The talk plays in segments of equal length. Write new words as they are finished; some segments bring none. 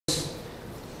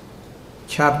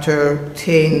chapter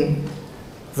 10,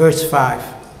 verse 5.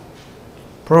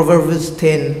 Proverbs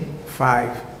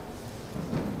 10:5.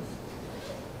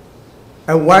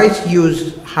 A wise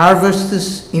youth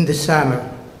harvests in the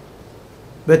summer,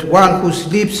 but one who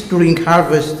sleeps during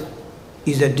harvest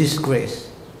is a disgrace.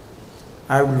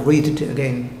 I will read it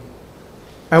again.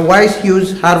 A wise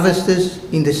youth harvests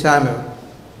in the summer,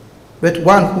 but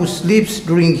one who sleeps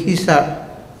during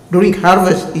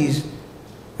harvest is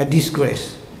a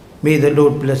disgrace. May the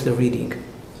Lord bless the reading.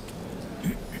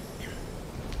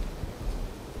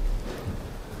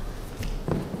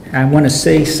 I want to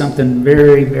say something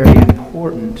very, very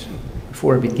important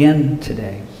before I begin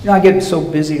today. You know, I get so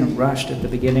busy and rushed at the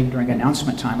beginning during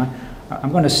announcement time.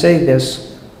 I'm going to say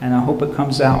this, and I hope it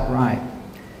comes out right.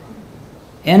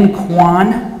 En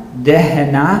Kwan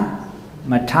Dehena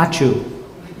Matachu.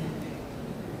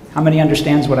 How many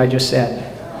understands what I just said?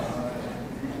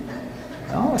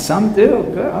 Oh, some do.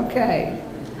 Good. Okay.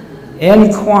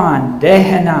 En Kwan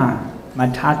Dehena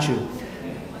Matachu.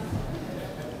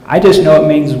 I just know it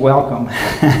means welcome.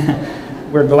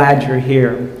 We're glad you're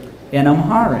here in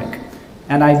Amharic.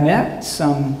 And I met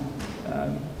some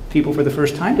people for the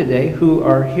first time today who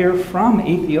are here from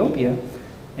Ethiopia.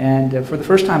 And for the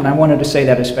first time, and I wanted to say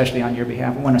that especially on your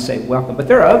behalf, I want to say welcome. But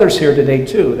there are others here today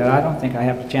too that I don't think I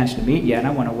have the chance to meet yet, and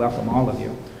I want to welcome all of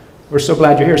you. We're so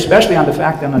glad you're here, especially on the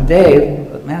fact that on a day,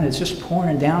 man, it's just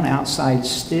pouring down outside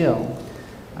still.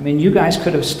 I mean, you guys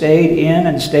could have stayed in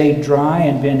and stayed dry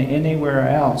and been anywhere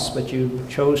else, but you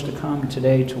chose to come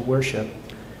today to worship.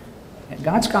 And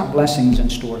God's got blessings in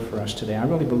store for us today. I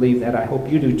really believe that. I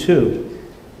hope you do too.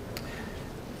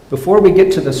 Before we get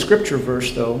to the scripture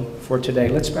verse, though, for today,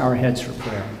 let's bow our heads for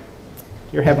prayer.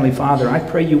 Dear Heavenly Father, I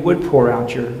pray you would pour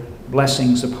out your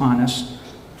blessings upon us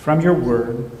from your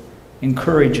word.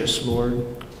 Encourage us, Lord.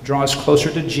 Draw us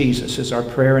closer to Jesus is our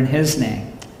prayer in his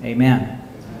name. Amen.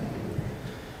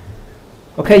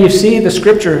 Okay, you see the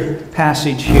scripture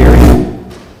passage here.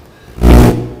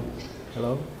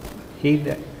 Hello? He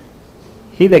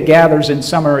that gathers in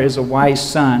summer is a wise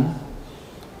son.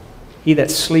 He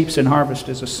that sleeps in harvest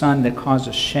is a son that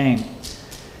causes shame.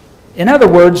 In other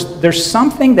words, there's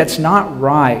something that's not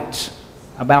right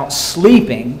about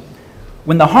sleeping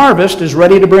when the harvest is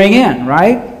ready to bring in,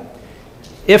 right?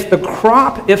 If the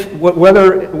crop,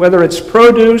 whether it's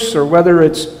produce or whether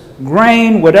it's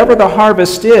grain, whatever the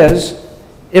harvest is,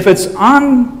 if it's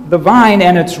on the vine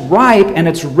and it's ripe and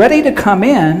it's ready to come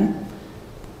in,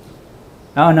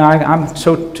 oh no, I'm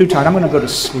so too tired, I'm going to go to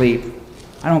sleep.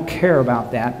 I don't care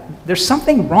about that. There's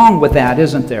something wrong with that,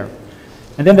 isn't there?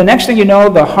 And then the next thing you know,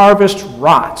 the harvest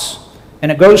rots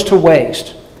and it goes to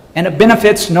waste and it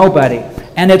benefits nobody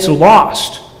and it's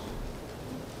lost.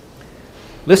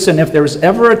 Listen, if there's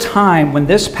ever a time when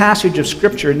this passage of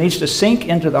Scripture needs to sink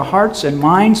into the hearts and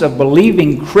minds of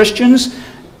believing Christians,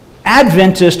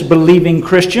 Adventist believing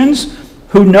Christians,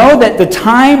 who know that the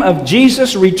time of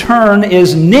Jesus' return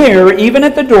is near, even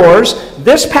at the doors,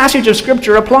 this passage of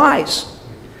Scripture applies.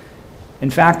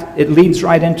 In fact, it leads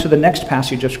right into the next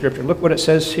passage of Scripture. Look what it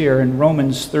says here in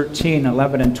Romans 13,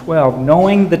 11, and 12.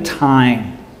 Knowing the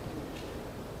time.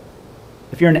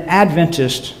 If you're an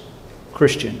Adventist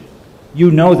Christian, you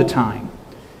know the time.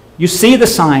 You see the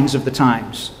signs of the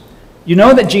times. You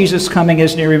know that Jesus' coming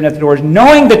is near, even at the doors.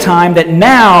 Knowing the time that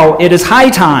now it is high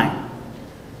time.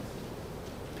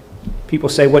 People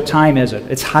say, what time is it?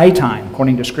 It's high time,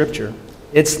 according to Scripture.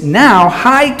 It's now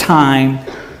high time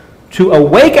to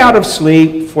awake out of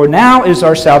sleep, for now is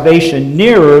our salvation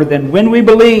nearer than when we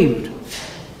believed.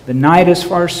 The night is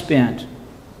far spent.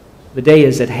 The day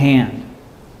is at hand.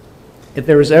 If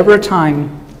there is ever a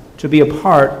time to be a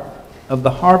part of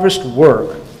the harvest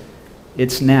work,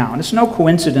 it's now. And it's no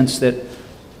coincidence that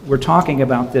we're talking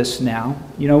about this now.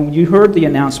 You know, you heard the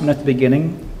announcement at the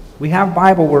beginning. We have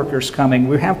Bible workers coming.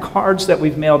 We have cards that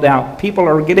we've mailed out. People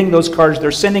are getting those cards.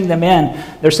 They're sending them in.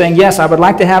 They're saying, yes, I would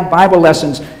like to have Bible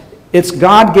lessons. It's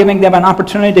God giving them an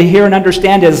opportunity to hear and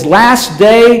understand His last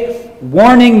day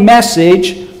warning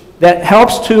message that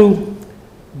helps to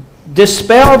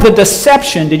dispel the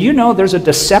deception. Did you know there's a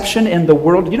deception in the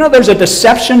world? Did you know there's a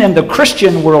deception in the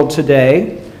Christian world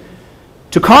today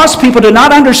to cause people to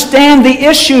not understand the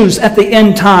issues at the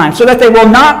end time so that they will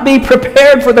not be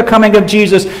prepared for the coming of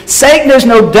Jesus? Satan is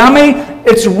no dummy.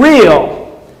 It's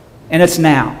real. And it's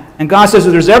now. And God says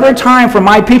if there's ever a time for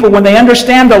my people when they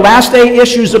understand the last day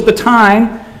issues of the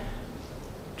time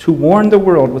to warn the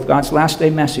world with God's last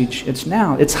day message, it's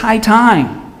now. It's high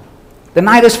time. The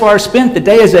night is far spent. The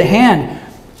day is at hand.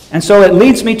 And so it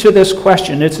leads me to this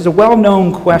question. It's a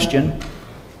well-known question.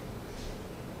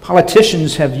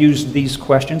 Politicians have used these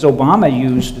questions. Obama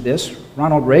used this.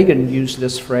 Ronald Reagan used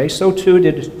this phrase. So too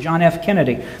did John F.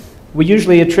 Kennedy. We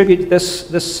usually attribute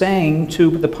this saying to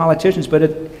the politicians, but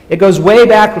it goes way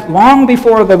back, long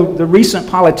before the recent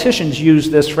politicians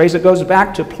used this phrase. It goes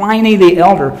back to Pliny the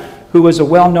Elder, who was a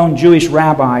well-known Jewish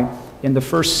rabbi in the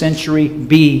 1st century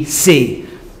B.C.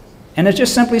 And it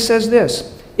just simply says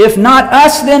this: if not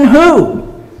us, then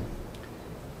who?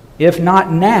 If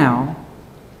not now,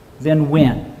 then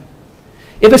when?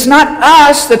 If it's not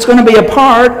us that's going to be a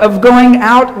part of going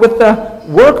out with the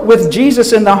work with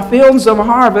Jesus in the fields of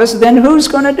harvest, then who's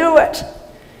going to do it?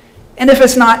 And if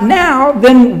it's not now,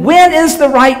 then when is the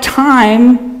right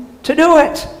time to do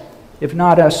it? If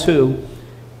not us, who?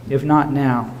 If not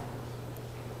now,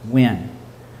 when?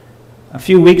 A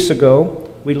few weeks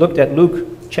ago, we looked at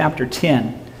Luke chapter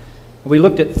 10. We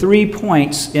looked at 3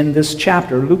 points in this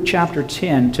chapter, Luke chapter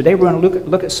 10. Today we're going to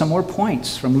look at some more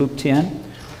points from Luke 10.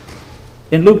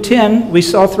 In Luke 10, we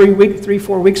saw 4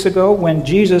 weeks ago when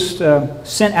Jesus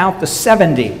sent out the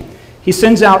 70. He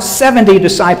sends out 70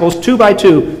 disciples, 2 by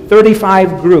 2,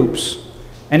 35 groups.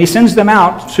 And he sends them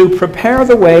out to prepare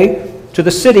the way to the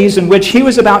cities in which he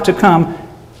was about to come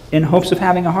in hopes of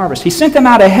having a harvest. He sent them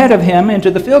out ahead of him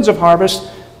into the fields of harvest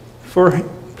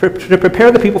to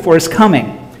prepare the people for his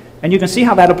coming. And you can see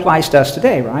how that applies to us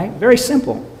today, right? Very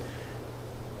simple.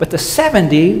 But the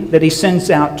 70 that he sends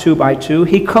out 2 by 2,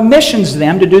 he commissions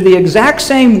them to do the exact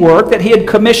same work that he had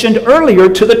commissioned earlier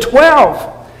to the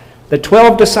 12. The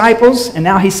 12 disciples, and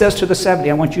now he says to the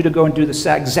 70, I want you to go and do the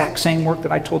exact same work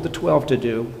that I told the 12 to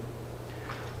do.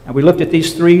 And we looked at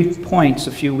these 3 points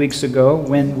a few weeks ago.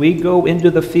 When we go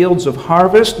into the fields of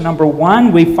harvest, number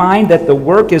 1, we find that the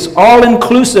work is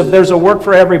all-inclusive. There's a work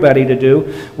for everybody to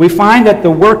do. We find that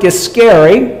the work is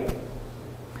scary.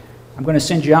 I'm going to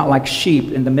send you out like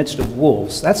sheep in the midst of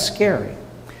wolves. That's scary.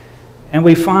 And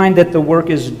we find that the work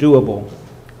is doable.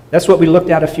 That's what we looked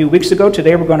at a few weeks ago.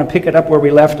 Today we're going to pick it up where we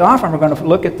left off, and we're going to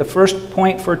look at the first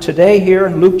point for today here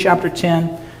in Luke chapter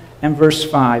 10 and verse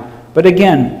 5. But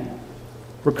again,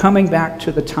 we're coming back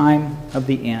to the time of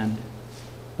the end,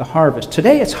 the harvest.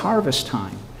 Today it's harvest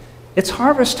time. It's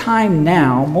harvest time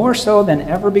now, more so than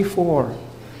ever before.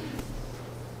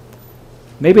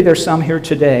 Maybe there's some here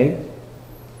today.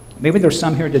 Maybe there's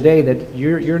some here today that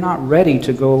you're not ready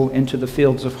to go into the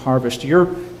fields of harvest. You're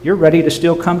ready to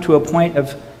still come to a point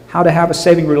of how to have a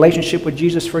saving relationship with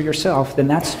Jesus for yourself. Then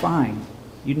that's fine.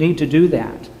 You need to do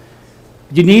that.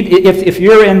 You need, if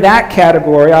you're in that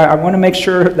category, I want to make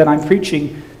sure that I'm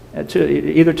preaching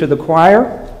either to the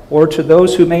choir or to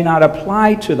those who may not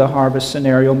apply to the harvest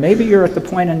scenario. Maybe you're at the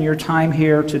point in your time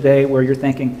here today where you're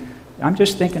thinking, I'm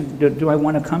just thinking, do I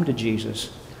want to come to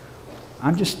Jesus?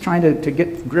 I'm just trying to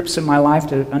get grips in my life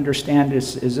to understand,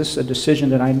 is this a decision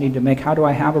that I need to make? How do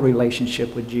I have a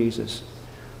relationship with Jesus?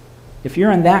 If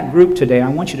you're in that group today, I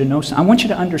want you to know something. I want you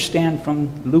to understand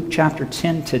from Luke chapter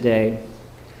 10 today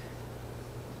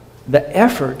the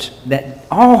effort that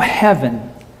all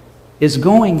heaven is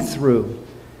going through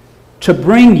to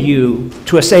bring you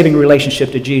to a saving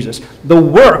relationship to Jesus. The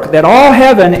work that all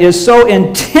heaven is so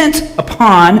intent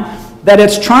upon that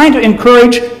it's trying to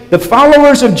encourage the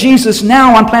followers of Jesus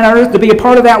now on planet Earth to be a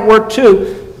part of that work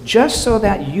too, just so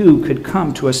that you could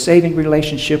come to a saving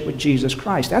relationship with Jesus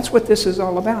Christ. That's what this is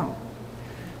all about.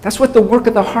 That's what the work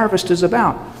of the harvest is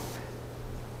about.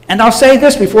 And I'll say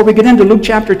this before we get into Luke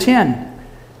chapter 10.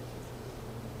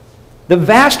 The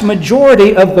vast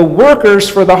majority of the workers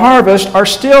for the harvest are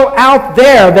still out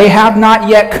there. They have not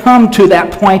yet come to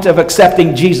that point of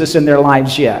accepting Jesus in their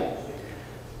lives yet.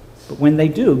 But when they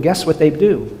do, guess what they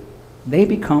do? They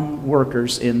become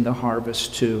workers in the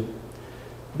harvest too.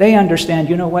 They understand,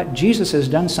 you know what? Jesus has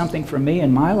done something for me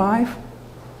in my life.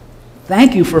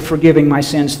 Thank you for forgiving my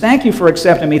sins. Thank you for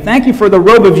accepting me. Thank you for the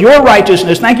robe of your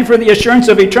righteousness. Thank you for the assurance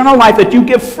of eternal life that you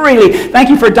give freely. Thank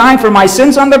you for dying for my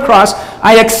sins on the cross.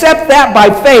 I accept that by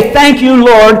faith. Thank you,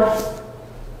 Lord.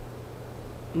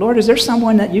 Lord, is there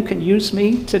someone that you can use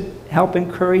me to help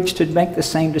encourage to make the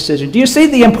same decision? Do you see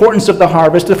the importance of the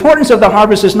harvest? The importance of the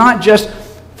harvest is not just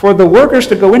for the workers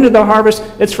to go into the harvest.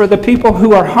 It's for the people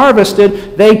who are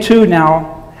harvested. They too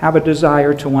now have a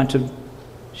desire to want to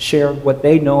share what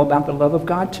they know about the love of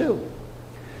God too.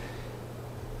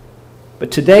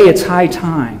 But today it's high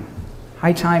time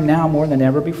now more than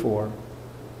ever before.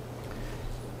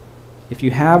 If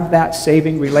you have that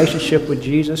saving relationship with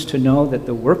Jesus, to know that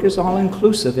the work is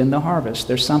all-inclusive in the harvest,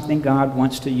 there's something God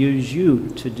wants to use you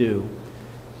to do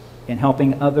in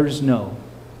helping others know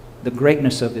the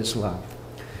greatness of His love.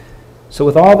 So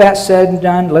with all that said and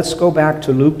done, let's go back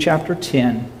to Luke chapter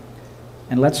 10.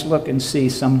 And let's look and see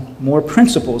some more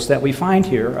principles that we find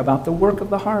here about the work of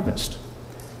the harvest.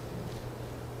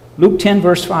 Luke 10,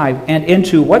 verse 5, and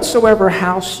into whatsoever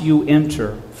house you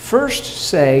enter, first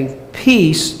say,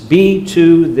 peace be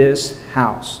to this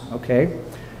house. Okay?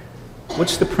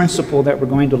 What's the principle that we're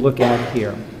going to look at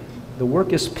here? The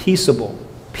work is peaceable.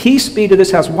 Peace be to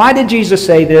this house. Why did Jesus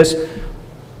say this?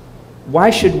 Why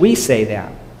should we say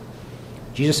that?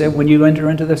 Jesus said, when you enter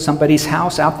into somebody's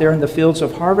house out there in the fields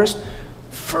of harvest,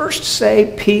 first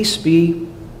say, peace be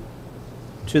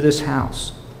to this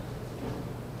house.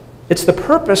 It's the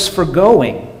purpose for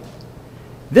going.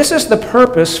 This is the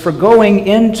purpose for going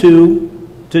into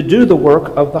to do the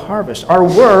work of the harvest. Our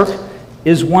work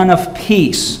is one of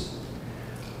peace.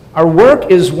 Our work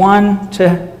is one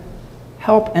to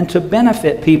help and to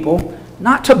benefit people,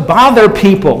 not to bother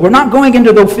people. We're not going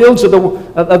into the fields of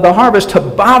the harvest to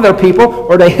bother people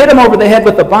or to hit them over the head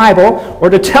with the Bible or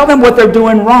to tell them what they're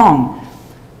doing wrong.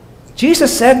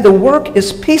 Jesus said the work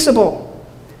is peaceable.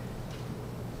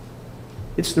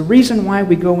 It's the reason why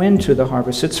we go into the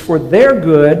harvest. It's for their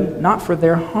good, not for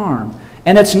their harm.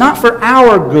 And it's not for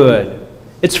our good.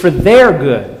 It's for their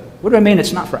good. What do I mean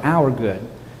it's not for our good?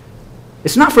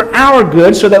 It's not for our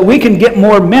good so that we can get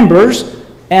more members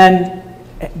and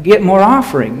get more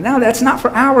offering. No, that's not for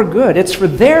our good. It's for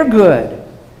their good.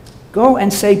 Go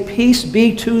and say, peace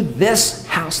be to this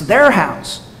house, their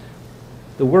house.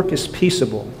 The work is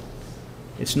peaceable.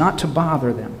 It's not to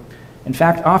bother them. In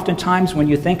fact, oftentimes when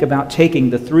you think about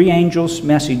taking the three angels'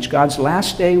 message, God's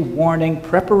last day warning,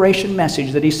 preparation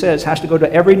message that he says has to go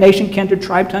to every nation, kindred,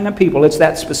 tribe, tongue, and people. It's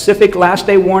that specific last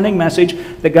day warning message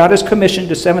that God has commissioned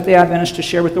to Seventh-day Adventists to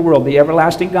share with the world, the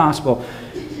everlasting gospel.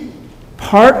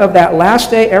 Part of that last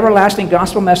day everlasting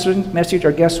gospel message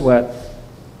are, guess what?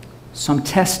 Some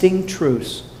testing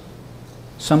truths.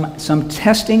 Some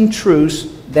testing truths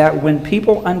that when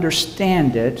people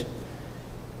understand it,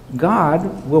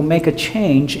 God will make a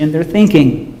change in their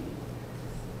thinking.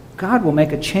 God will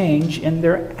make a change in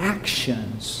their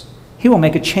actions. He will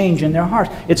make a change in their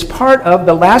hearts. It's part of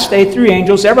the last day three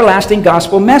angels' everlasting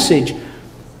gospel message.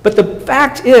 But the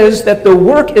fact is that the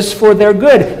work is for their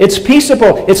good. It's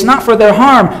peaceable. It's not for their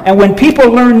harm. And when people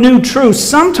learn new truths,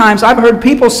 sometimes I've heard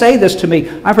people say this to me.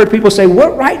 I've heard people say,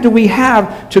 what right do we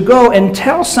have to go and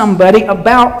tell somebody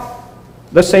about,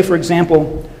 let's say, for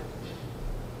example,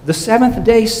 the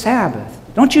seventh-day Sabbath?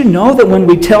 Don't you know that when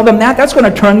we tell them that, that's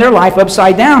going to turn their life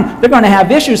upside down? They're going to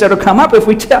have issues that will come up if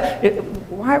we tell.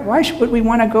 Why would we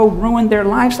want to go ruin their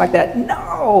lives like that?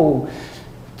 No.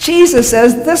 Jesus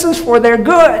says this is for their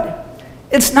good.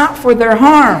 It's not for their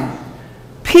harm.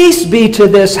 Peace be to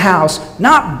this house,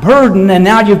 not burden, and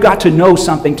now you've got to know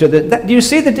something to the. Do you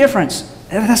see the difference?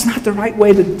 That's not the right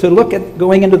way to look at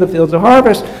going into the fields of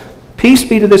harvest. Peace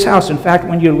be to this house. In fact,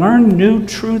 when you learn new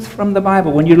truth from the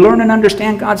Bible, when you learn and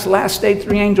understand God's last day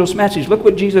three angels message, look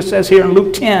what Jesus says here in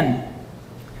Luke 10,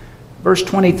 verse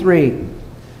 23.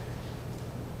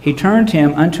 He turned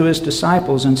him unto his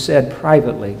disciples and said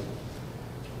privately,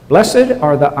 blessed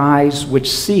are the eyes which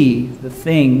see the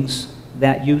things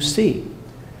that you see.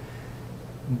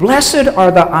 Blessed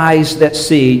are the eyes that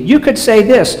see. You could say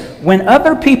this, when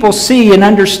other people see and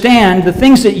understand the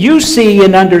things that you see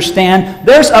and understand,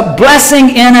 there's a blessing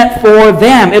in it for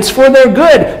them. It's for their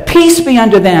good. Peace be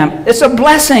unto them. It's a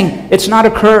blessing. It's not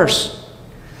a curse.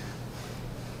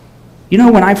 You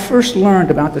know, when I first learned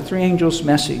about the three angels'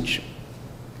 message,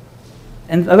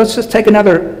 and let's just take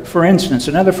another for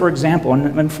example,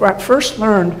 and when I first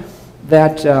learned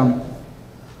that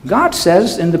God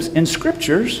says in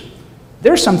Scriptures,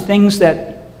 there's some things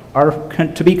that are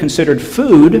to be considered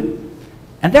food,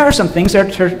 and there are some things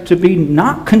that are to be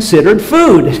not considered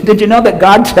food. Did you know that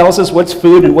God tells us what's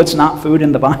food and what's not food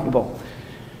in the Bible?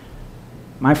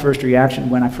 My first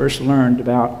reaction when I first learned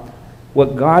about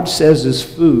what God says is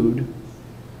food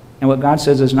and what God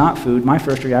says is not food, my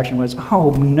first reaction was, oh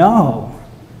no,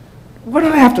 what do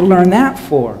I have to learn that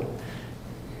for?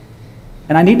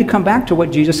 And I need to come back to what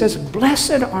Jesus says,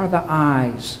 blessed are the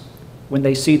eyes when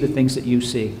they see the things that you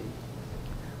see.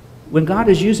 When God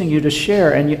is using you to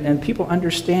share and people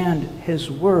understand His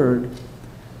Word,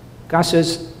 God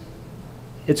says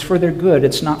it's for their good,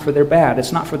 it's not for their bad,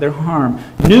 it's not for their harm.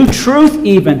 New truth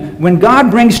even, when God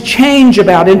brings change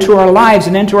about into our lives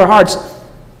and into our hearts,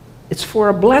 it's for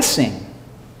a blessing.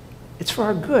 It's for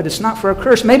our good, it's not for a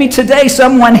curse. Maybe today,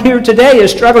 someone here today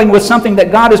is struggling with something that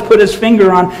God has put His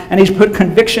finger on and He's put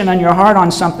conviction on your heart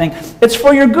on something. It's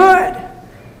for your good.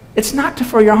 It's not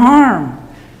for your harm.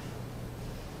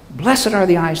 Blessed are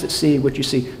the eyes that see what you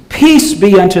see. Peace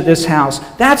be unto this house.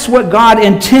 That's what God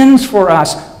intends for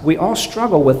us. We all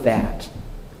struggle with that.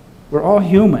 We're all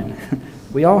human.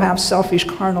 We all have selfish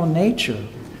carnal nature.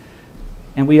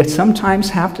 And we sometimes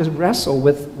have to wrestle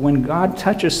with when God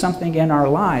touches something in our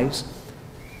lives.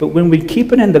 But when we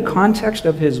keep it in the context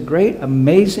of His great,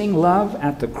 amazing love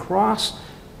at the cross,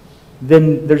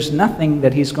 then there's nothing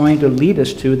that He's going to lead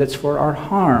us to that's for our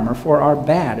harm or for our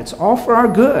bad. It's all for our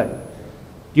good.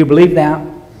 Do you believe that?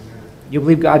 You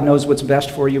believe God knows what's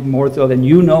best for you more so than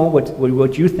you know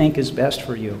what you think is best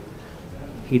for you?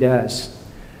 He does.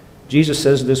 Jesus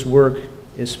says this work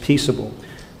is peaceable,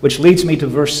 which leads me to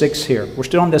verse 6 here. We're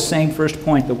still on the same first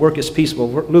point. The work is peaceable.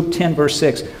 Luke 10, verse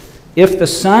 6. If the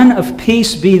Son of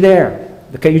Peace be there.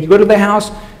 Okay, you go to the house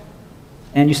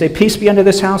and you say, peace be unto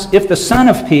this house. If the Son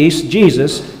of Peace,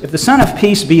 Jesus, if the Son of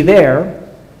Peace be there,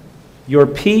 your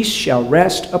peace shall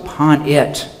rest upon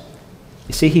it.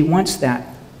 You see, He wants that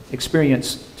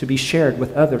experience to be shared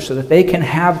with others so that they can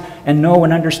have and know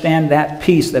and understand that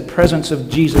peace, that presence of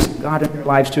Jesus, God in their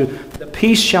lives too. The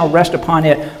peace shall rest upon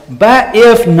it. But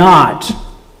if not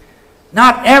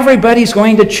everybody's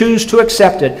going to choose to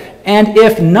accept it. And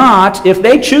if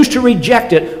they choose to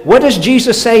reject it, what does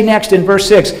Jesus say next in verse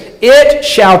 6? It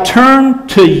shall turn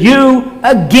to you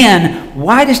again.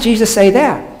 Why does Jesus say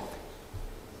that?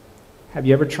 Have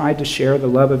you ever tried to share the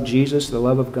love of Jesus, the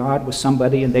love of God with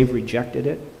somebody and they've rejected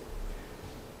it?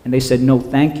 And they said, no,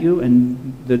 thank you.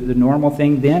 And the normal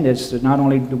thing then is that not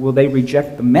only will they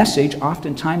reject the message,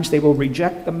 oftentimes they will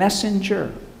reject the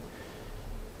messenger.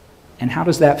 And how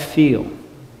does that feel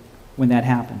when that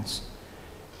happens?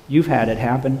 You've had it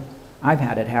happen. I've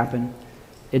had it happen.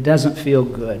 It doesn't feel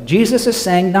good. Jesus is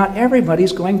saying not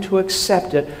everybody's going to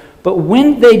accept it. But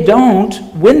when they don't,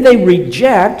 when they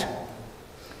reject,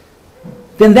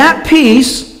 then that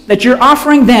peace that you're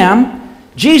offering them,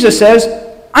 Jesus says,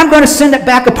 I'm going to send it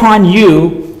back upon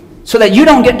you so that you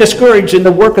don't get discouraged in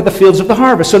the work of the fields of the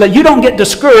harvest, so that you don't get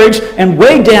discouraged and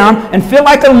weighed down and feel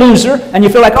like a loser and you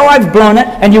feel like, oh, I've blown it,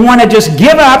 and you want to just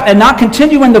give up and not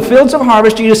continue in the fields of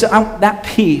harvest. Jesus said, that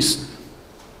peace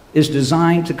is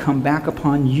designed to come back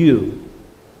upon you.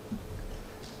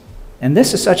 And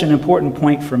this is such an important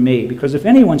point for me, because if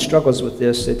anyone struggles with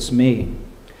this, it's me.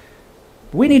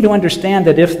 We need to understand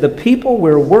that if the people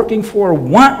we're working for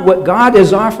want what God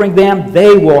is offering them,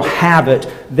 they will have it.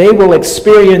 They will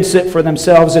experience it for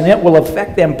themselves, and it will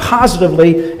affect them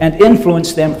positively and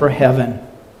influence them for heaven.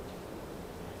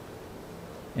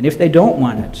 And if they don't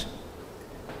want it,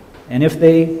 and if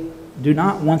they do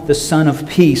not want the Son of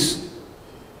Peace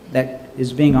that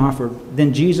is being offered,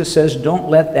 then Jesus says, don't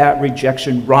let that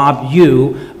rejection rob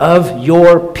you of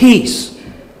your peace.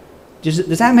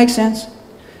 Does that make sense?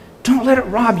 Don't let it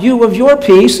rob you of your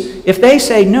peace if they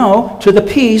say no to the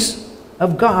peace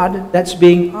of God that's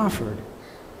being offered.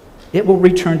 It will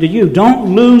return to you.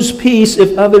 Don't lose peace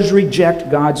if others reject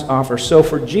God's offer. So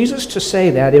for Jesus to say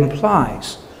that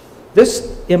implies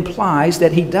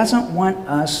that He doesn't want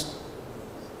us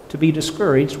to be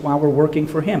discouraged while we're working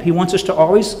for Him. He wants us to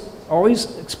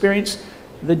always experience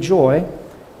the joy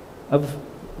of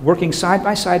working side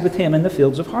by side with Him in the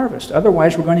fields of harvest.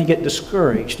 Otherwise, we're going to get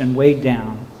discouraged and weighed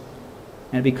down,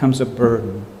 and it becomes a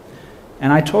burden.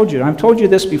 And I've told you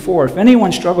this before. If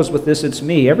anyone struggles with this, it's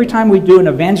me. Every time we do an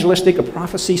evangelistic, a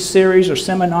prophecy series or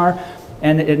seminar,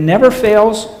 and it never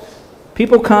fails,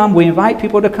 people come, we invite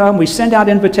people to come, we send out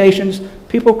invitations,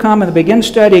 people come and they begin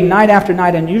studying night after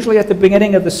night, and usually at the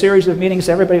beginning of the series of meetings,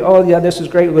 everybody, oh yeah, this is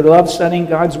great, we love studying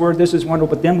God's Word, this is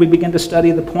wonderful, but then we begin to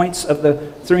study the points of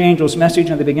the three angels' message,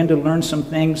 and they begin to learn some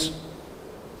things,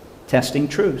 testing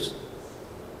truths.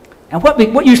 And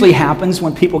what usually happens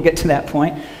when people get to that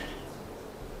point,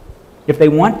 if they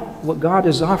want what God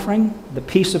is offering, the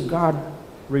peace of God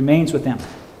remains with them.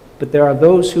 But there are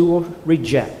those who will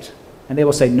reject, and they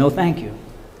will say, no, thank you.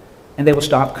 And they will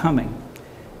stop coming.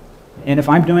 And if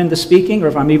I'm doing the speaking, or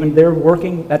if I'm even there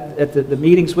working at the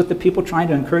meetings with the people, trying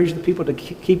to encourage the people to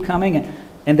keep coming,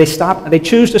 and they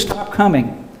choose to stop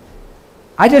coming,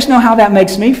 I just know how that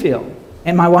makes me feel.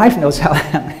 And my wife knows how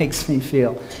that makes me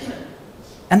feel.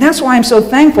 And that's why I'm so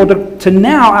thankful to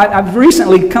now. I've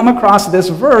recently come across this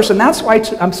verse, and that's why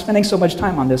I'm spending so much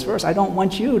time on this verse. I don't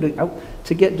want you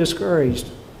to get discouraged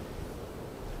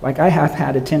like I have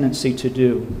had a tendency to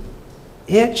do.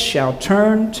 It shall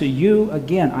turn to you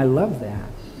again. I love that.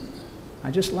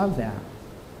 I just love that.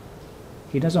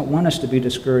 He doesn't want us to be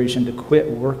discouraged and to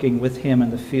quit working with Him in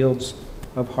the fields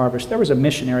of harvest. There was a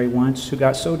missionary once who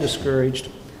got so discouraged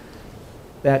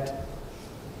that,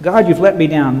 God, you've let me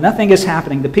down. Nothing is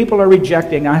happening. The people are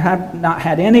rejecting. I have not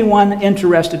had anyone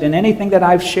interested in anything that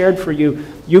I've shared for you.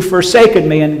 You've forsaken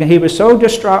me. And he was so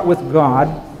distraught with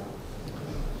God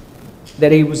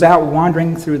that he was out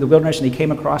wandering through the wilderness and he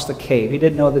came across the cave. He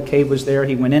didn't know the cave was there.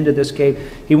 He went into this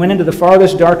cave. He went into the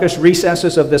farthest, darkest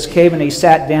recesses of this cave and he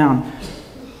sat down.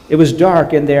 It was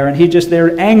dark in there, and he just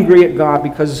there angry at God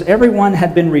because everyone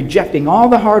had been rejecting all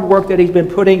the hard work that he'd been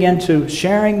putting into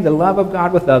sharing the love of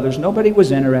God with others. Nobody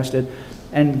was interested,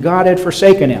 and God had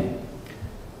forsaken him.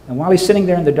 And while he's sitting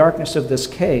there in the darkness of this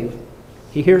cave,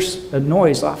 he hears a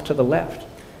noise off to the left.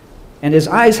 And his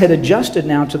eyes had adjusted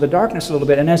now to the darkness a little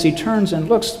bit, and as he turns and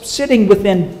looks, sitting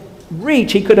within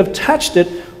reach, he could have touched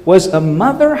it, was a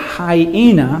mother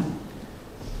hyena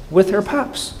with her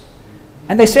pups.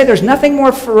 And they say there's nothing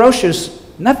more ferocious,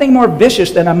 nothing more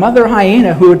vicious than a mother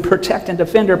hyena who would protect and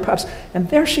defend her pups. And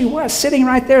there she was, sitting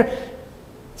right there.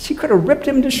 She could have ripped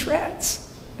him to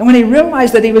shreds. And when he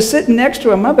realized that he was sitting next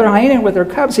to a mother hyena with her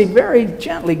cubs, he very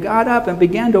gently got up and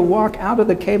began to walk out of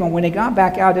the cave. And when he got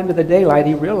back out into the daylight,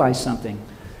 he realized something.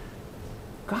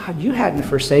 God, you hadn't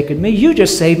forsaken me. You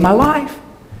just saved my life.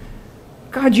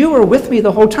 God, you were with me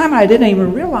the whole time. I didn't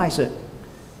even realize it.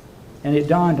 And it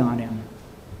dawned on him.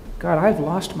 God, I've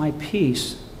lost my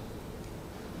peace.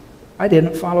 I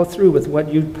didn't follow through with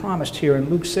what you promised here in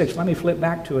Luke 6. Let me flip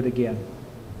back to it again.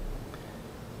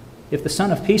 If the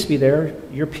Son of Peace be there,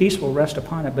 your peace will rest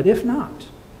upon it. But if not,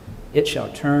 it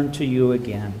shall turn to you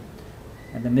again.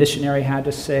 And the missionary had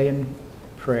to say in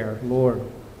prayer, Lord,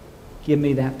 give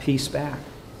me that peace back.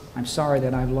 I'm sorry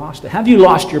that I've lost it. Have you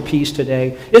lost your peace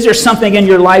today? Is there something in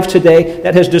your life today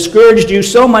that has discouraged you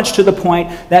so much to the point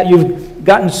that you've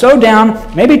gotten so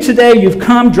down? Maybe today you've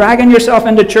come dragging yourself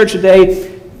into church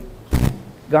today.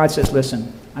 God says,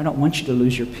 listen, I don't want you to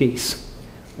lose your peace.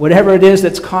 Whatever it is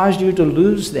that's caused you to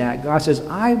lose that, God says,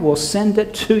 I will send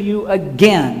it to you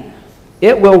again.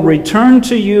 It will return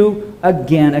to you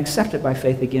again. Accept it by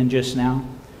faith again just now.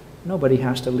 Nobody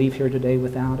has to leave here today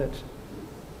without it.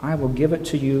 I will give it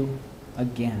to you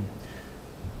again.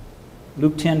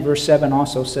 Luke 10 verse 7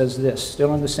 also says this, still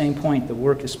on the same point, the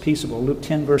work is peaceable. Luke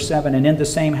 10 verse 7, and in the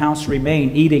same house remain,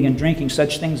 eating and drinking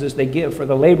such things as they give, for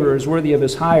the laborer is worthy of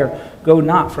his hire. Go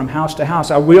not from house to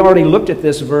house. We already looked at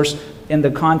this verse in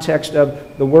the context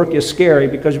of the work is scary,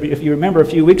 because if you remember a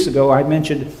few weeks ago, I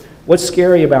mentioned what's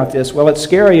scary about this? Well, it's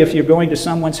scary if you're going to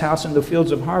someone's house in the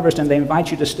fields of harvest and they invite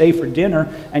you to stay for dinner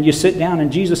and you sit down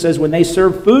and Jesus says when they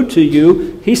serve food to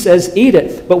you, he says, eat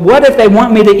it. But what if they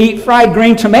want me to eat fried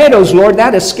green tomatoes, Lord?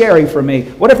 That is scary for me.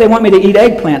 What if they want me to eat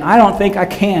eggplant? I don't think I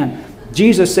can.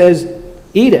 Jesus says,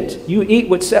 eat it. You eat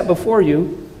what's set before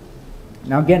you.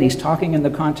 Now again, he's talking in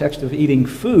the context of eating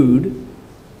food.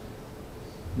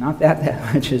 Not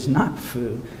that which is not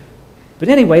food. But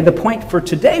anyway, the point for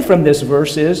today from this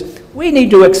verse is we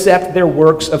need to accept their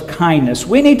works of kindness.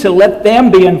 We need to let them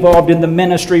be involved in the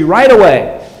ministry right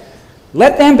away.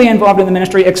 Let them be involved in the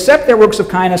ministry. Accept their works of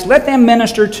kindness. Let them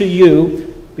minister to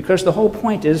you, because the whole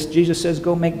point is Jesus says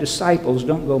go make disciples.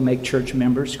 Don't go make church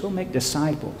members. Go make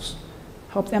disciples.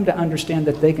 Help them to understand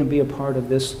that they can be a part of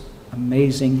this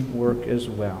amazing work as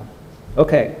well.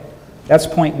 Okay, that's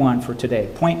point one for today.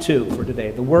 Point two for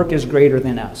today. The work is greater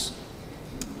than us.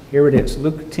 Here it is,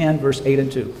 Luke 10, verse 8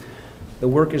 and 2. The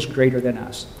work is greater than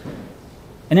us.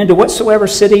 And into whatsoever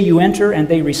city you enter, and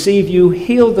they receive you,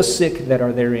 heal the sick that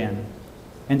are therein,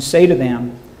 and say to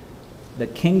them, the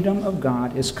kingdom of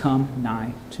God is come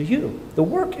nigh to you. The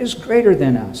work is greater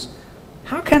than us.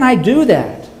 How can I do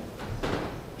that?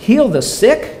 Heal the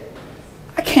sick?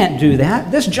 I can't do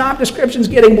that. This job description is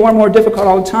getting more and more difficult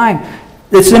all the time.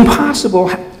 It's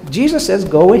impossible. Jesus says,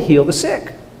 go and heal the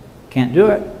sick. Can't do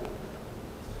it.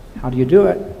 How do you do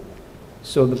it?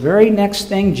 So the very next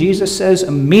thing Jesus says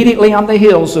immediately on the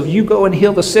heels of you go and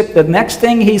heal the sick, the next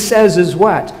thing he says is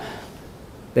what?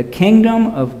 The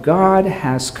kingdom of God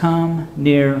has come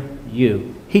near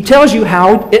you. He tells you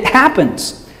how it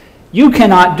happens. You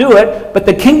cannot do it, but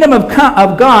the kingdom of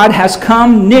God has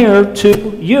come near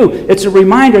to you. It's a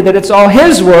reminder that it's all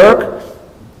his work.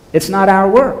 It's not our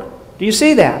work. Do you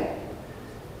see that?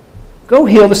 Go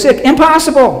heal the sick.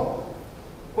 Impossible.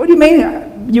 What do you mean?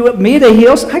 You want me to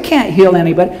heal? I can't heal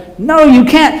anybody. No, you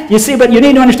can't. You see, but you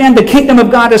need to understand the kingdom of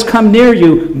God has come near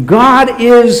you. God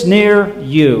is near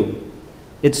you.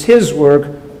 It's his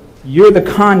work. You're the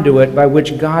conduit by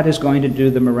which God is going to do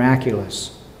the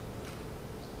miraculous.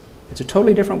 It's a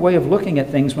totally different way of looking at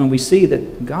things when we see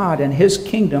that God and his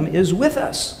kingdom is with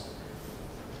us.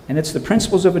 And it's the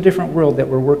principles of a different world that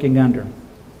we're working under.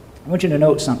 I want you to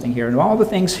note something here. And all the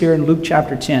things here in Luke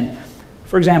chapter 10.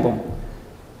 For example,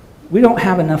 we don't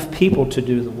have enough people to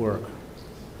do the work.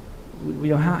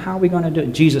 How are we going to do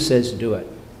it? Jesus says do it.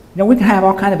 You know, we can have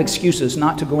all kinds of excuses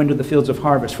not to go into the fields of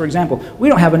harvest. For example, we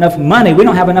don't have enough money. We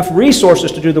don't have enough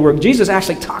resources to do the work. Jesus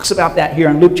actually talks about that here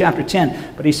in Luke chapter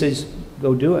 10. But he says,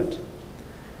 go do it.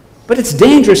 But it's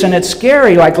dangerous and it's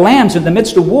scary, like lambs in the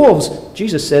midst of wolves.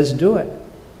 Jesus says, do it.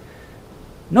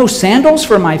 No sandals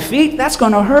for my feet? That's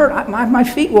going to hurt. My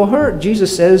feet will hurt.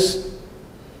 Jesus says,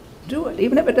 do it.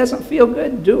 Even if it doesn't feel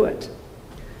good, do it.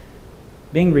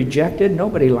 Being rejected,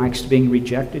 nobody likes being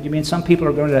rejected. You mean some people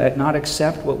are going to not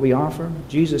accept what we offer?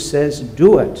 Jesus says,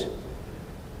 do it.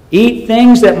 Eat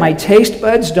things that my taste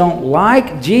buds don't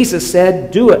like. Jesus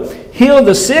said, do it. Heal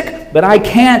the sick, but I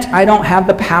can't. I don't have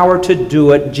the power to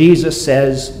do it. Jesus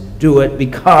says, do it,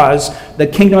 because the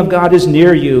kingdom of God is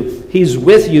near you. He's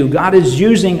with you. God is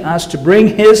using us to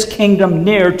bring His kingdom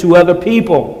near to other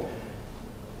people.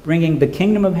 Bringing the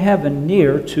kingdom of heaven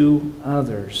near to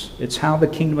others. It's how the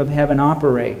kingdom of heaven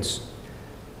operates.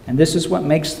 And this is what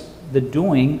makes the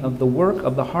doing of the work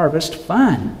of the harvest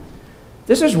fun.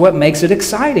 This is what makes it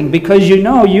exciting, because you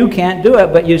know you can't do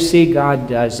it, but you see God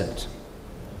does it.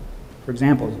 For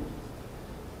example,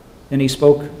 then he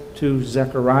spoke to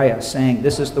Zechariah, saying,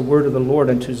 this is the word of the Lord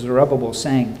unto Zerubbabel,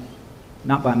 saying,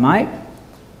 not by might,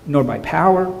 nor by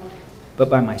power, but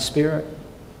by my Spirit,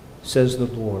 says the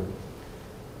Lord.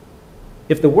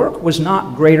 If the work was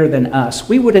not greater than us,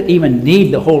 we wouldn't even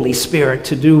need the Holy Spirit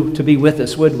to be with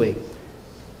us, would we?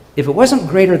 If it wasn't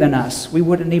greater than us, we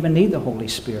wouldn't even need the Holy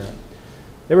Spirit.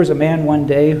 There was a man one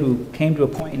day who came to a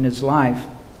point in his life.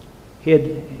 He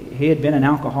had been an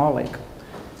alcoholic.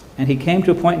 And he came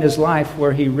to a point in his life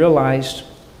where he realized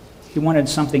he wanted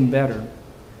something better.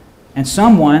 And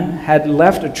someone had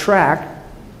left a tract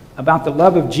about the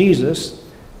love of Jesus,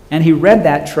 and he read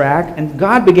that tract, and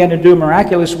God began to do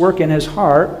miraculous work in his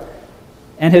heart,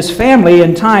 and his family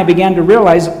in time began to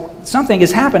realize something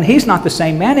has happened. He's not the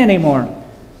same man anymore.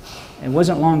 It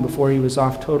wasn't long before he was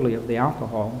off totally of the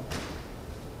alcohol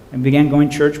and began going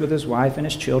to church with his wife and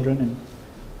his children.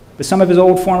 But some of his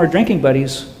old former drinking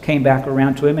buddies came back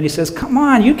around to him, and he says, come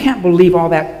on, you can't believe all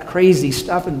that crazy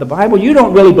stuff in the Bible. You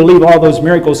don't really believe all those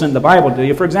miracles in the Bible, do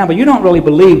you? For example, you don't really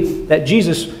believe that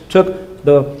Jesus took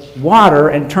the water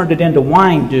and turned it into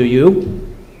wine, do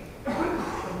you?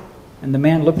 And the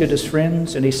man looked at his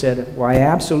friends and he said, well, I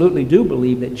absolutely do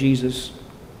believe that Jesus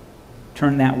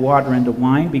turned that water into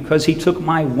wine, because he took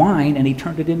my wine and he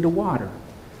turned it into water.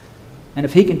 And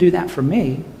if he can do that for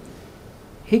me,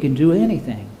 he can do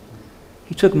anything.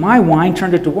 He took my wine,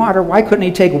 turned it to water. Why couldn't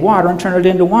he take water and turn it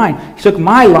into wine? He took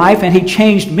my life and he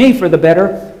changed me for the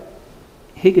better.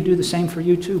 He could do the same for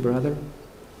you too, brother.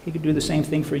 He could do the same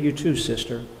thing for you too,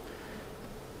 sister.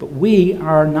 But we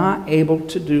are not able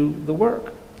to do the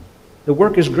work. The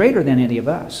work is greater than any of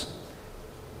us.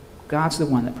 God's the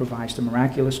one that provides the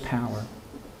miraculous power.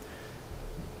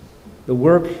 The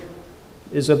work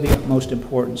is of the utmost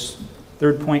importance.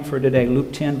 Third point for today,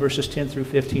 Luke 10, verses 10 through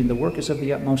 15. The work is of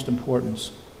the utmost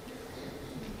importance.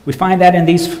 We find that in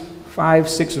these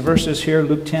 5-6 verses here,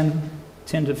 Luke 10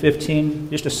 to 15,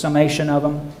 just a summation of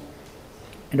them.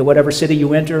 Into whatever city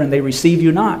you enter, and they receive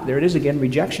you not. There it is again,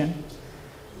 rejection.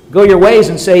 Go your ways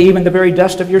and say, even the very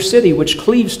dust of your city, which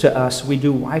cleaves to us, we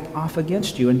do wipe off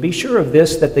against you. And be sure of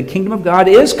this, that the kingdom of God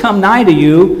is come nigh to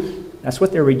you. That's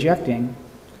what they're rejecting.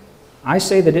 I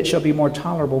say that it shall be more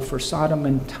tolerable for Sodom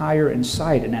and Tyre and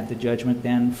Sidon at the judgment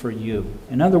than for you.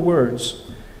 In other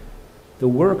words, the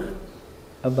work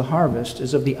of the harvest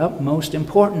is of the utmost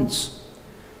importance.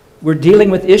 We're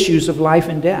dealing with issues of life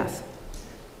and death.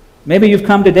 Maybe you've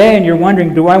come today and you're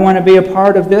wondering, do I want to be a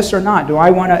part of this or not? Do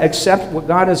I want to accept what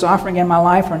God is offering in my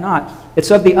life or not? It's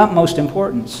of the utmost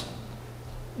importance.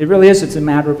 It really is. It's a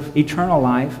matter of eternal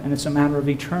life, and it's a matter of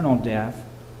eternal death.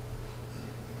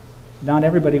 Not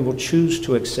everybody will choose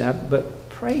to accept, but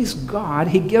praise God,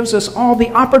 He gives us all the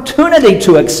opportunity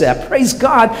to accept. Praise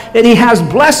God that He has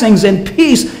blessings and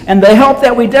peace and the help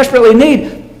that we desperately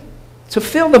need to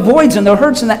fill the voids and the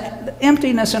hurts and the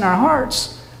emptiness in our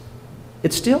hearts.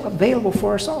 It's still available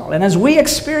for us all. And as we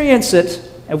experience it,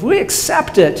 if we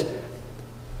accept it,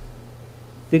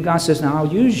 then God says, now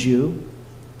I'll use you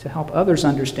to help others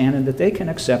understand and that they can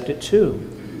accept it too.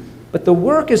 But the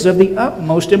work is of the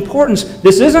utmost importance.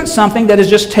 This isn't something that is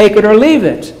just take it or leave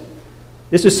it.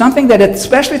 This is something that,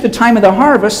 especially at the time of the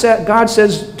harvest, God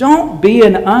says, don't be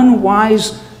an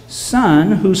unwise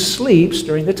son who sleeps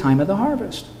during the time of the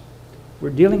harvest. We're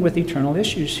dealing with eternal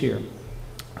issues here.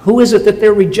 Who is it that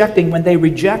they're rejecting when they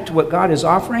reject what God is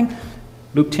offering?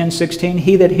 Luke 10:16,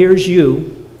 he that hears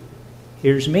you,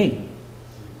 hears me.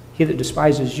 He that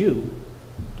despises you,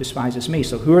 despises me.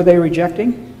 So who are they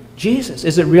rejecting? Jesus.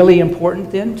 Is it really important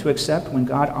then to accept when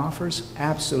God offers?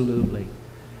 Absolutely.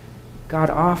 God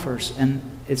offers, and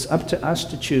it's up to us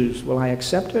to choose. Will I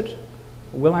accept it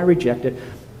or will I reject it?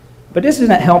 But isn't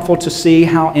it helpful to see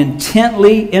how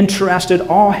intently interested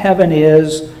all heaven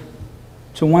is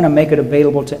to want to make it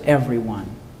available to everyone,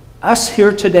 us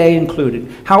here today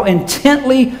included. How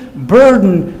intently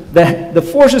burdened the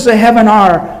forces of heaven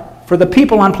are for the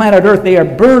people on planet Earth. They are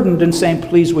burdened and saying,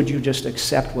 please, would you just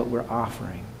accept what we're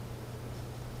offering?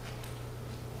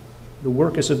 The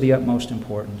work is of the utmost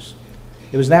importance.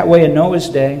 It was that way in Noah's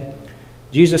day.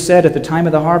 Jesus said at the time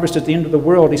of the harvest, at the end of the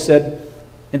world, he said,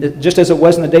 just as it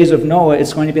was in the days of Noah,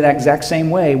 it's going to be that exact same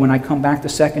way when I come back the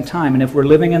second time. And if we're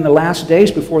living in the last days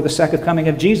before the second coming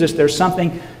of Jesus, there's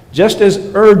something just as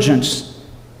urgent,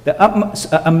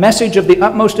 a message of the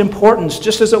utmost importance,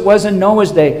 just as it was in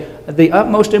Noah's day. The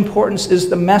utmost importance is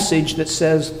the message that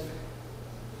says,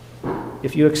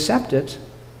 if you accept it,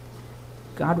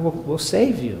 God will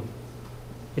save you.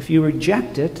 If you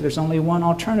reject it, there's only one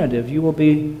alternative. You will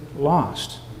be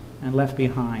lost and left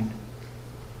behind.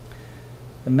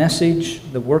 The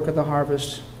message, the work of the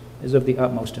harvest, is of the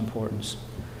utmost importance.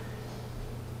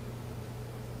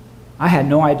 I had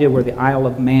no idea where the Isle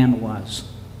of Man was.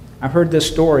 I heard this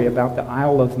story about the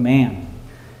Isle of Man.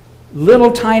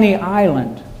 Little tiny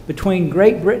island between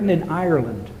Great Britain and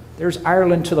Ireland. There's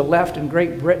Ireland to the left and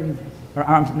Great Britain,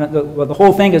 the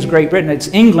whole thing is Great Britain. It's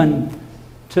England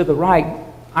to the right,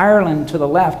 Ireland to the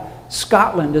left,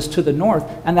 Scotland is to the north.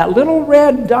 And that little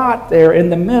red dot there in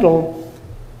the middle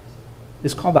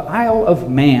is called the Isle of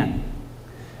Man.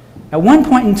 At one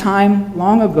point in time,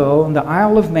 long ago, in the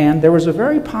Isle of Man, there was a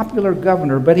very popular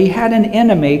governor, but he had an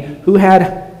enemy who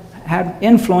had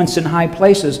influence in high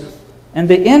places. And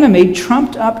the enemy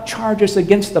trumped up charges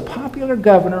against the popular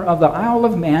governor of the Isle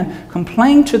of Man,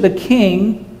 complained to the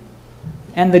king,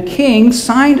 and the king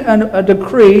signed a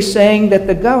decree saying that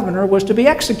the governor was to be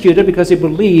executed because he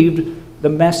believed the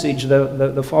message,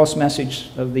 the false message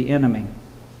of the enemy.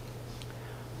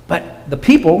 But the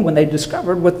people, when they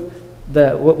discovered what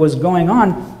was going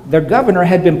on, their governor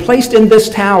had been placed in this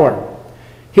tower.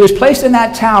 He was placed in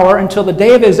that tower until the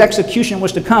day of his execution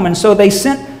was to come. And so they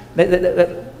sent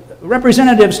the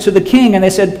representatives to the king, and they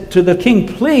said to the king,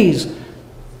 please,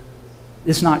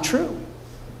 it's not true.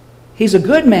 He's a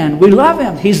good man. We love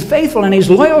him. He's faithful and he's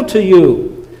loyal to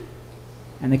you.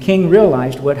 And the king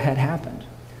realized what had happened.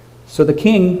 So the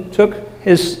king took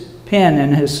his pen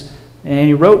and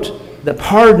he wrote the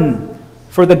pardon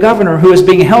for the governor who is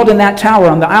being held in that tower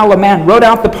on the Isle of Man, wrote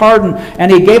out the pardon,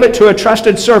 and he gave it to a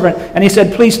trusted servant. And he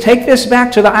said, please take this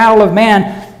back to the Isle of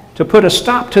Man to put a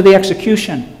stop to the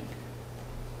execution.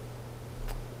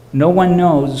 No one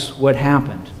knows what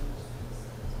happened.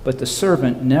 But the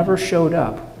servant never showed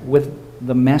up with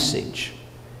the message.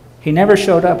 He never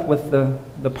showed up with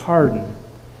the pardon.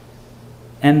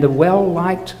 And the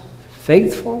well-liked,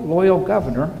 faithful, loyal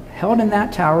governor held in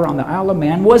that tower on the Isle of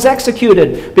Man was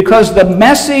executed because the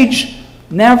message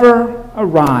never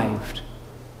arrived.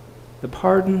 The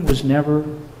pardon was never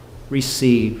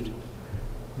received.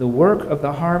 The work of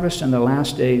the harvest in the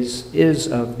last days is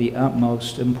of the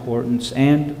utmost importance.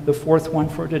 And the fourth one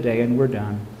for today, and we're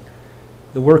done.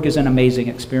 The work is an amazing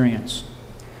experience.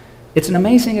 It's an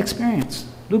amazing experience.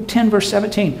 Luke 10, verse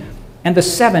 17. And the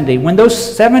 70, when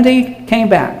those 70 came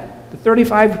back, the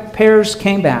 35 pairs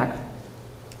came back,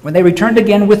 when they returned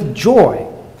again with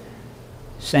joy,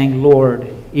 saying,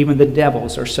 Lord, even the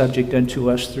devils are subject unto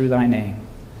us through thy name.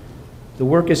 The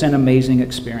work is an amazing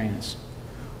experience.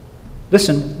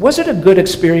 Listen, was it a good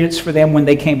experience for them when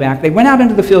they came back? They went out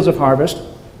into the fields of harvest.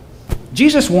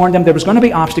 Jesus warned them there was going to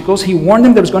be obstacles. He warned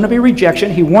them there was going to be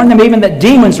rejection. He warned them even that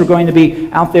demons were going to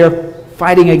be out there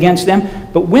fighting against them.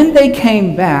 But when they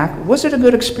came back, was it a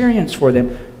good experience for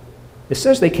them? It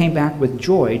says they came back with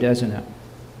joy, doesn't it?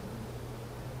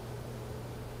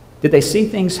 Did they see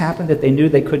things happen that they knew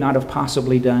they could not have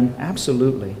possibly done?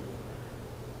 Absolutely.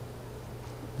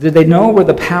 Did they know where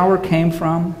the power came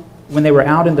from when they were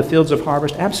out in the fields of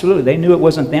harvest? Absolutely. They knew it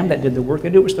wasn't them that did the work.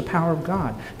 They knew it was the power of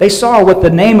God. They saw what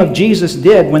the name of Jesus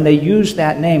did when they used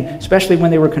that name, especially when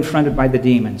they were confronted by the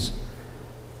demons.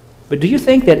 But do you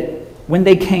think that when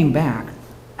they came back,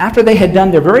 after they had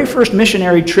done their very first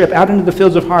missionary trip out into the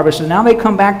fields of harvest, and now they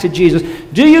come back to Jesus,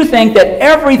 do you think that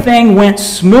everything went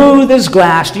smooth as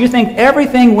glass? Do you think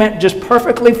everything went just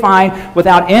perfectly fine,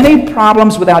 without any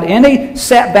problems, without any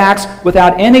setbacks,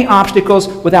 without any obstacles,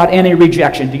 without any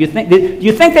rejection? Do you think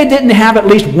they didn't have at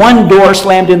least one door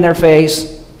slammed in their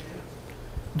face?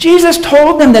 Jesus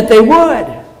told them that they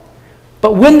would.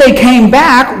 But when they came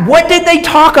back, what did they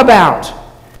talk about?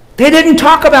 They didn't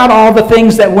talk about all the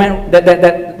things that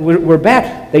were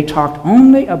bad. They talked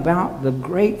only about the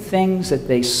great things that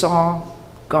they saw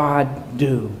God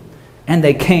do. And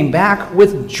they came back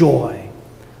with joy.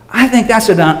 I think that's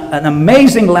an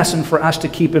amazing lesson for us to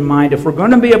keep in mind. If we're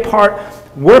going to be a part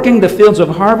working the fields of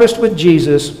harvest with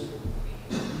Jesus,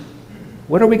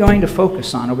 What are we going to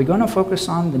focus on? Are we going to focus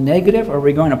on the negative, or are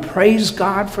we going to praise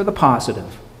God for the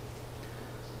positive?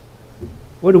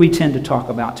 What do we tend to talk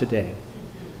about today?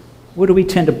 What do we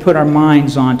tend to put our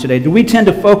minds on today? Do we tend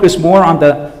to focus more on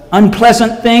the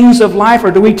unpleasant things of life,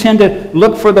 or do we tend to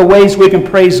look for the ways we can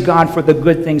praise God for the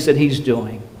good things that He's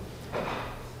doing?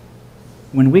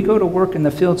 When we go to work in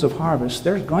the fields of harvest,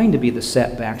 there's going to be the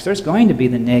setbacks. There's going to be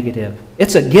the negative.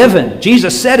 It's a given.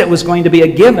 Jesus said it was going to be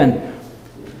a given.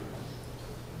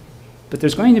 But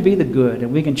there's going to be the good,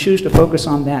 and we can choose to focus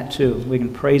on that too. We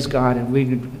can praise God, and we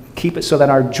can keep it so that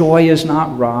our joy is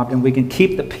not robbed, and we can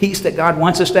keep the peace that God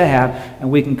wants us to have,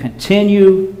 and we can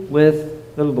continue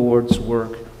with the Lord's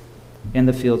work in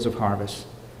the fields of harvest.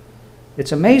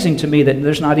 It's amazing to me that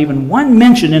there's not even one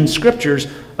mention in Scriptures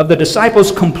of the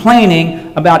disciples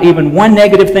complaining about even one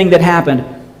negative thing that happened.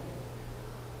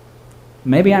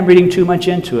 Maybe I'm reading too much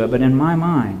into it, but in my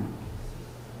mind,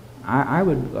 I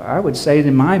would say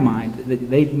in my mind that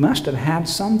they must have had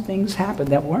some things happen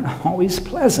that weren't always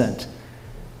pleasant.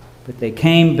 But they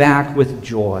came back with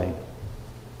joy.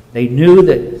 They knew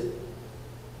that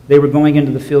they were going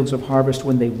into the fields of harvest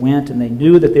when they went, and they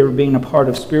knew that they were being a part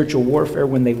of spiritual warfare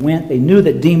when they went. They knew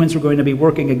that demons were going to be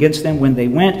working against them when they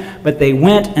went, but they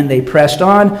went and they pressed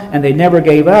on and they never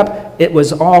gave up. It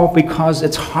was all because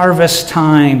it's harvest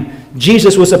time.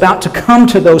 Jesus was about to come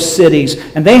to those cities,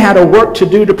 and they had a work to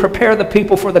do to prepare the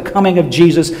people for the coming of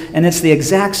Jesus, and it's the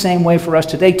exact same way for us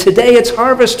today. Today it's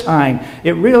harvest time.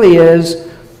 It really is.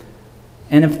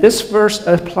 And if this verse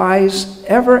applies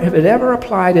if it ever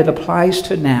applied, it applies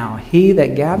to now. He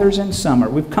that gathers in summer.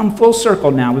 We've come full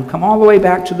circle now. We've come all the way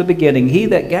back to the beginning. He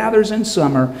that gathers in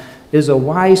summer is a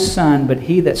wise son, but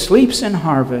he that sleeps in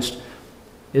harvest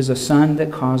is a son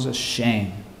that causes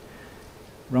shame.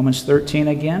 Romans 13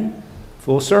 again,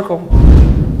 full circle.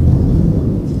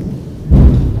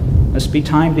 Must be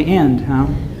time to end, huh?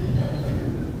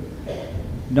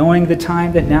 Knowing the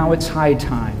time that now it's high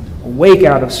time. Awake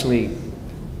out of sleep.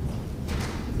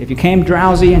 If you came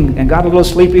drowsy and got a little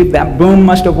sleepy, that boom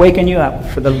must have waken you up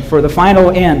for the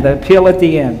final end, the appeal at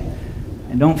the end.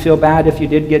 And don't feel bad if you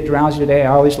did get drowsy today. I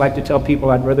always like to tell people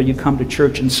I'd rather you come to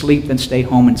church and sleep than stay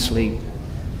home and sleep.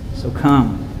 So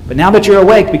come. But now that you're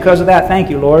awake because of that, thank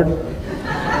you, Lord.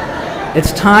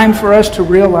 It's time for us to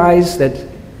realize that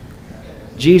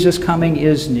Jesus' coming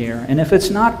is near. And if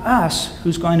it's not us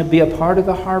who's going to be a part of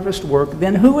the harvest work,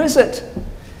 then who is it?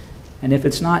 And if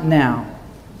it's not now,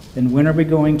 then when are we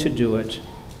going to do it?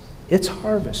 It's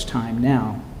harvest time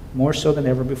now, more so than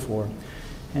ever before.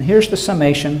 And here's the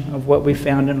summation of what we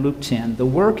found in Luke 10. The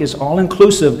work is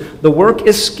all-inclusive. The work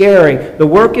is scary. The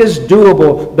work is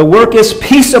doable. The work is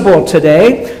peaceable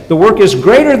today. The work is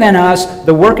greater than us.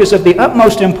 The work is of the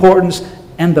utmost importance.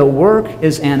 And the work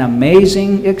is an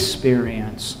amazing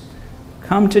experience.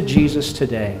 Come to Jesus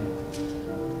today.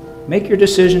 Make your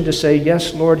decision to say,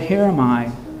 yes, Lord, here am I.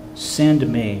 Send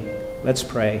me. Let's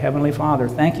pray. Heavenly Father,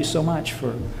 thank you so much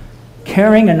for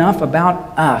caring enough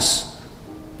about us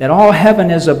that all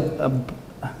heaven is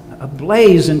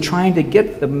ablaze in trying to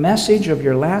get the message of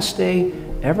your last day,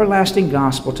 everlasting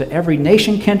gospel to every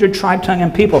nation, kindred, tribe, tongue,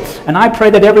 and people. And I pray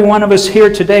that every one of us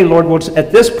here today, Lord, will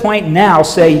at this point now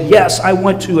say, yes, I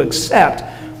want to accept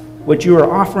what you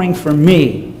are offering for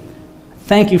me.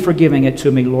 Thank you for giving it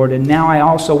to me, Lord. And now I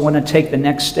also want to take the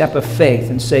next step of faith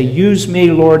and say, use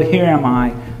me, Lord, here am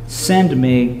I. Send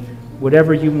me.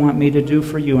 Whatever you want me to do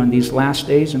for you in these last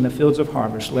days in the fields of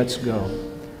harvest, let's go.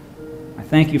 I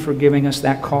thank you for giving us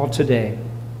that call today.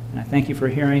 And I thank you for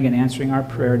hearing and answering our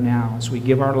prayer now as we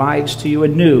give our lives to you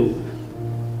anew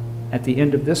at the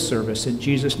end of this service. In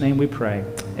Jesus' name we pray.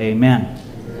 Amen.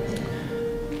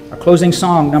 Our closing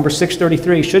song, number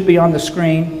 633, should be on the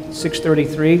screen,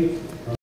 633.